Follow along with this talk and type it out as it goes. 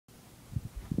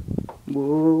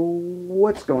Whoa,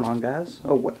 what's going on, guys?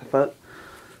 Oh, what the fuck?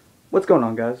 What's going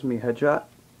on, guys? Me, Headshot.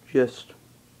 Just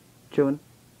chilling.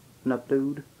 An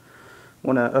upload.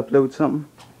 Wanna upload something?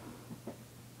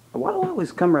 Why do I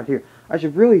always come right here? I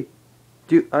wanna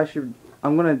do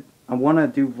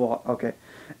vlog. Okay.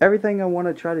 Everything I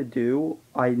wanna try to do,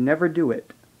 I never do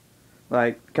it.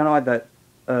 Like, kinda like that,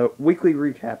 weekly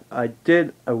recap. I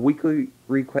did a weekly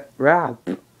recap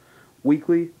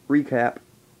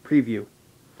preview.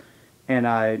 And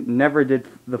I never did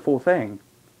the full thing.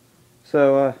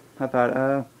 So I thought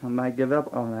I might give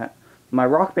up on that. My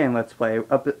Rock Band Let's Play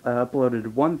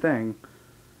uploaded one thing,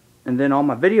 and then all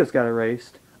my videos got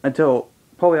erased until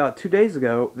probably about 2 days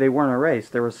ago. They weren't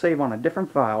erased. They were saved on a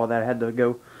different file that I had to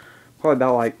go probably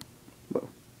about like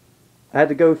I had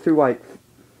to go through like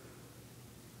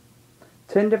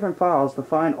 10 different files to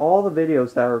find all the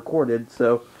videos that I recorded.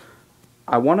 So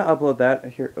I want to upload that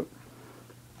here.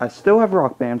 I still have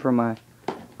Rock Band from my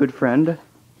good friend.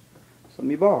 So let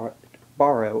me borrow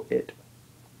it.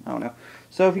 I don't know.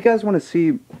 So if you guys want to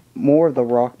see more of the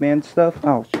Rock Band stuff,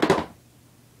 oh,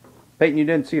 Peyton, you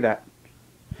didn't see that.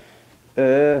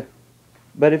 But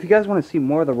if you guys want to see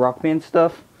more of the Rock Band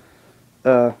stuff,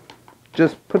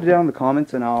 just put it down in the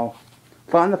comments and I'll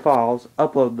find the files,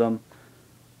 upload them,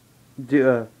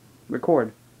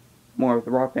 record more of the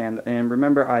Rock Band. And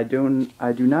remember, I do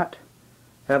not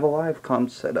have a live comm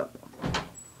set up.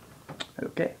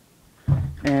 Okay.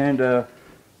 And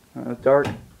dark,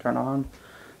 turn on.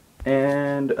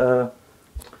 And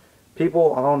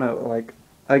people, I don't know, like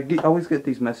I always get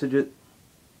these messages.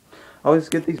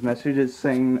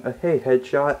 Saying, "Hey,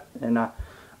 Headshot," and I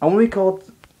want to be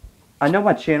called. I know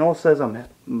my channel says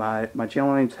my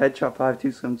channel name's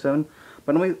Headshot5277,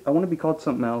 but I want to be called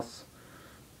something else.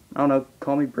 I don't know.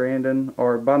 Call me Brandon,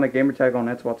 or buy my gamer tag on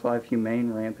Xbox Live,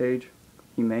 Humane Rampage.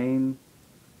 Humane.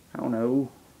 I don't know.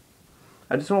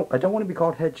 I don't want to be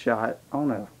called Headshot. I don't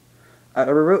know. I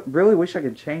really wish I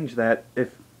could change that. I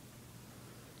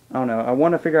don't know. I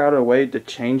want to figure out a way to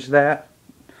change that.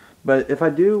 But if I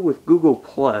do with Google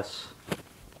Plus,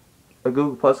 a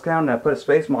Google Plus account, and I put a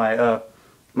space, my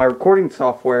recording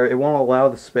software, it won't allow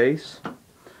the space.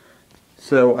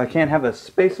 So I can't have a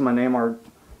space in my name, or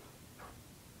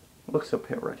it looks so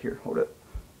pale right here. Hold it.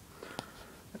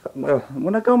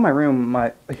 When I go in my room,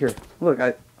 here, look,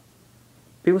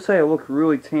 people say I look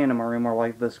really tan in my room, or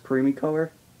like this creamy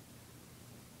color.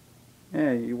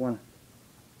 Yeah, you want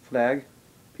a flag,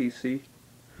 PC.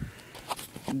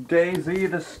 Daisy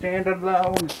the standard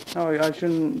alone. Oh, I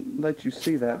shouldn't let you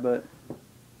see that, but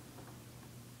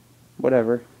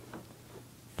whatever.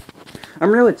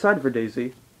 I'm really excited for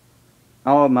Daisy.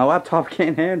 Oh, my laptop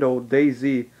can't handle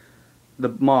Daisy, the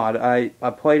mod. I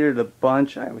played it a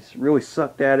bunch. I was really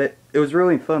sucked at it. It was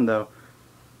really fun though.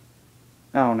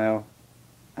 I don't know.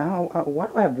 Why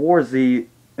do I have Warzy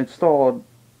installed?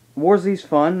 Warzy's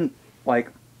fun.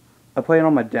 Like, I play it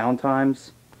on my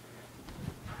downtimes.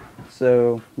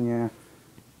 So, yeah.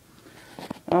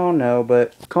 I don't know,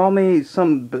 but call me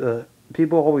some,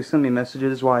 people always send me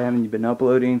messages why I haven't been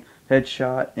uploading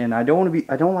Headshot, and I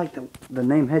don't like the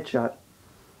name Headshot.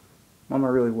 Why am I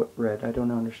really red? I don't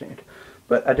understand.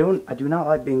 But I do not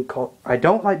like being called, I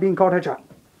don't like being called Headshot.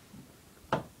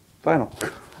 Final.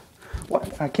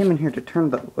 What? I came in here to turn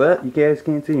the, what? You guys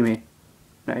can't see me.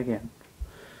 Not again.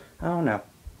 I don't know.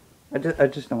 I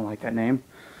just don't like that name.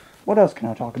 What else can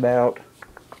I talk about?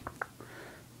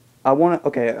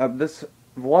 This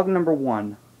vlog number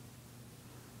 1.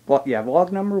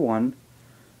 Vlog number 1.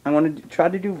 I'm going to try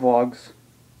to do vlogs,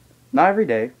 not every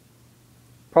day,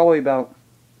 probably about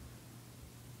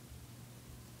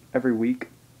every week.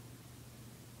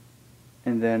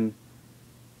 And then,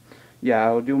 yeah,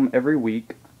 I'll do them every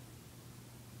week.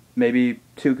 Maybe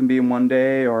 2 can be in one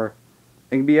day, or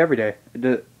it can be every day.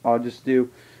 I'll just do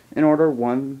in order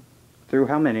 1 through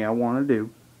how many I want to do.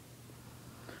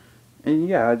 And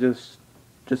yeah, I just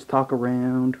talk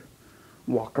around,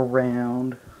 walk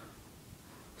around,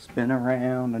 spin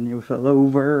around, and you fell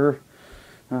over.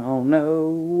 I don't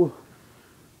know.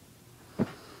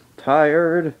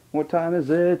 Tired. What time is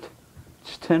it?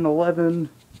 It's 10:11.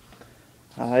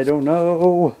 I don't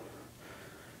know.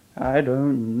 I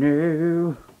don't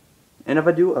know. And if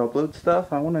I do upload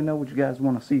stuff, I want to know what you guys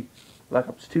want to see. Black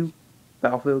Ops 2,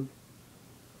 Battlefield,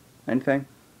 anything.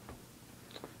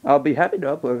 I'll be happy to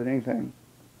upload anything.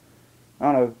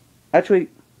 I don't know. Actually,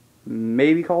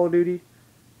 maybe Call of Duty.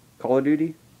 Call of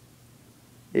Duty.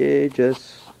 I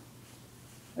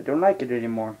don't like it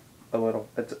anymore. A little.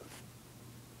 It's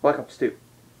Black Ops 2.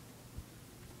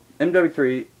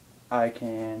 MW3, I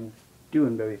can do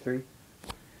MW3.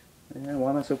 Why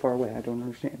am I so far away? I don't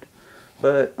understand.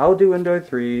 But I'll do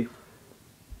MW3.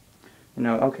 You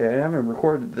know, okay, I haven't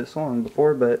recorded this song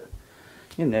before, but,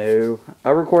 you know,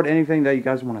 I record anything that you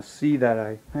guys want to see that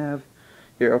I have.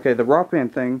 Here, okay, the Rock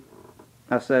Band thing,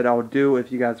 I said I would do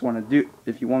if you guys want to do,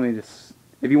 if you want me to,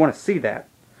 if you want to see that.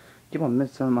 Keep on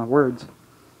missing some of my words.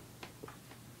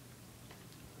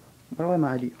 What do I have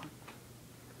my ID on?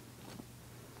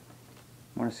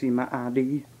 Want to see my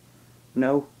ID?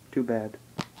 No? Too bad.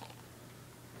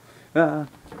 I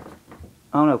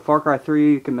don't know, Far Cry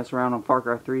 3, you can mess around on Far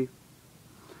Cry 3.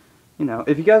 You know,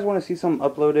 if you guys want to see something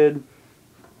uploaded,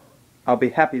 I'll be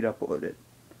happy to upload it.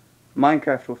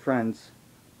 Minecraft with friends.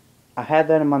 I had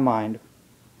that in my mind.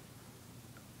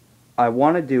 I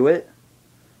want to do it.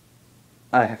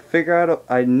 I figure out,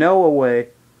 I know a way,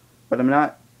 but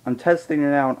I'm testing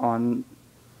it out on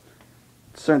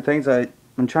certain things.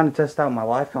 I'm trying to test out my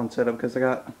LiveCom setup because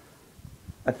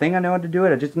I think I know how to do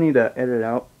it. I just need to edit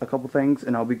out a couple things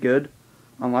and I'll be good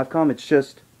on LiveCom. It's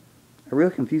just a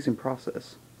really confusing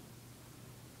process.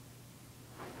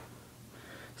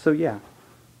 So yeah,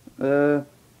 I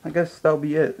guess that'll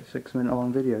be it. 6-minute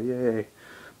long video, yay.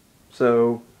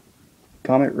 So,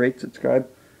 comment, rate, subscribe.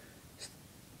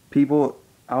 People,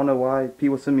 I don't know why,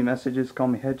 people send me messages, call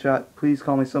me Headshot. Please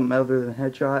call me something other than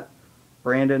Headshot.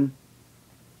 Brandon,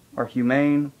 or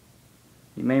Humane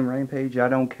Rampage, I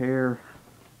don't care.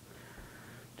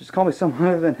 Just call me something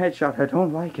other than Headshot, I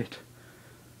don't like it.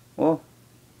 Well,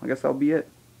 I guess that'll be it.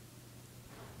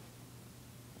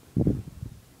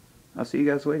 I'll see you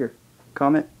guys later.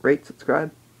 Comment, rate,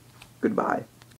 subscribe. Goodbye.